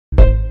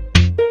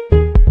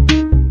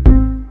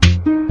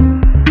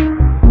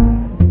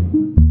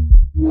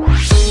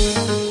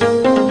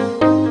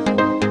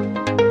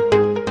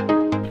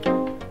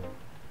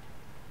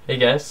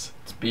guys,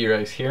 it's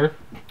B-Rice here,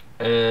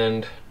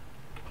 and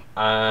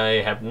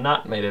I have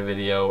not made a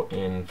video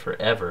in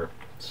forever,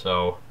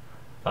 so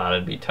thought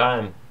it'd be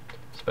time,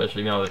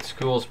 especially now that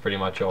school's pretty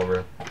much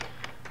over.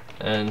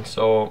 And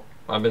so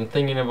I've been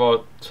thinking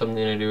about something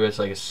to do as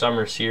like a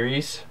summer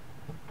series,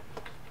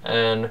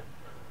 and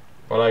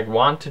what I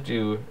want to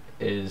do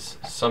is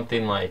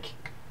something like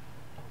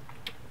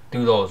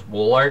do those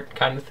wool art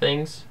kind of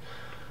things.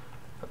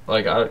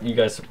 Like you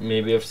guys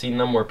maybe have seen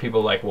them where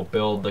people like will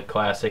build the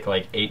classic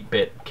like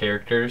 8-bit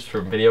characters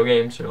from video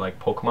games or like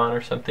Pokemon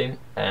or something,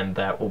 and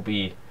that will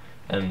be,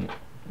 and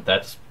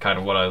that's kind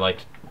of what I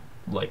like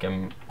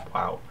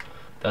wow,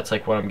 that's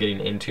like what I'm getting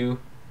into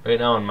right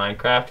now in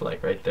Minecraft,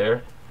 like right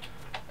there.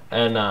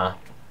 And I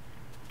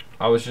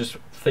was just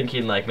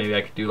thinking like maybe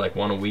I could do like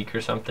one a week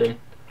or something,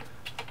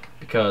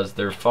 because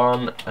they're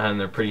fun and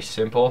they're pretty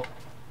simple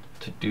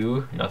to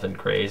do, nothing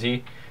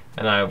crazy.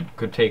 And I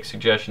could take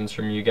suggestions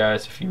from you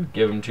guys if you would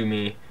give them to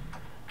me.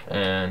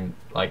 And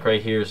like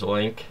right here's a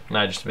link, and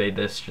I just made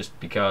this just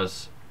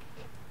because,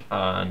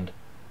 and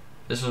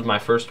this was my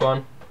first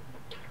one.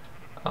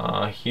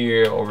 Over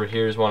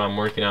here is one I'm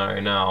working on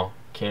right now.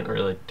 Can't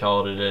really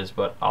tell what it is,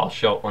 but I'll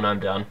show it when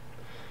I'm done.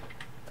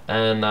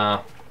 And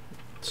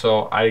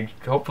so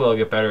hopefully I'll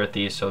get better at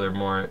these so they're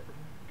more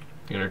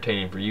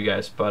entertaining for you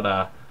guys.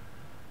 But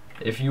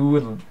if you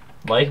would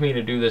like me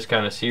to do this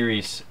kind of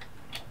series,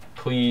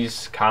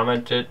 please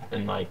comment it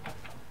and like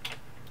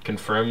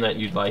confirm that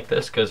you'd like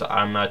this, because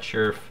I'm not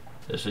sure if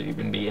this would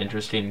even be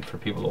interesting for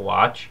people to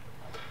watch.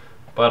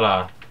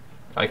 But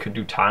I could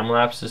do time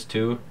lapses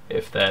too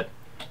if that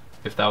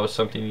was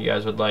something you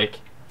guys would like.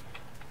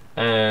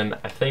 And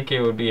I think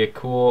it'd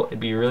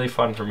be really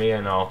fun for me,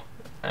 I know,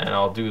 and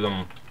I'll do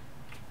them.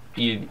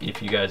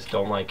 If you guys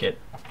don't like it,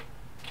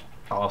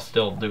 I'll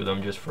still do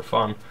them just for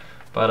fun.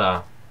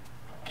 But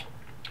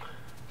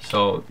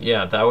so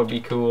yeah, that would be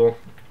cool.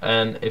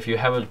 And if you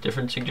have a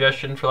different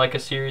suggestion for like a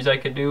series I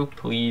could do,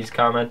 please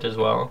comment as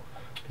well,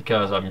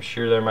 because I'm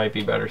sure there might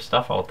be better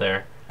stuff out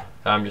there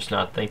that I'm just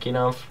not thinking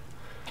of.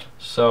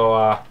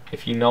 So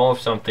if you know of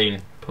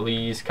something,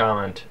 please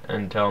comment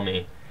and tell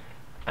me.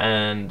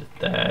 And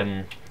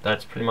then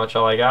that's pretty much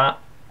all I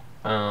got.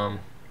 Yeah,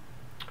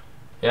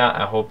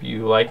 I hope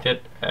you liked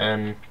it,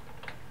 and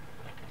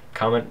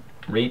comment,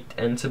 rate,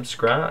 and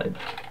subscribe.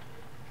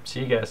 See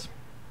you guys.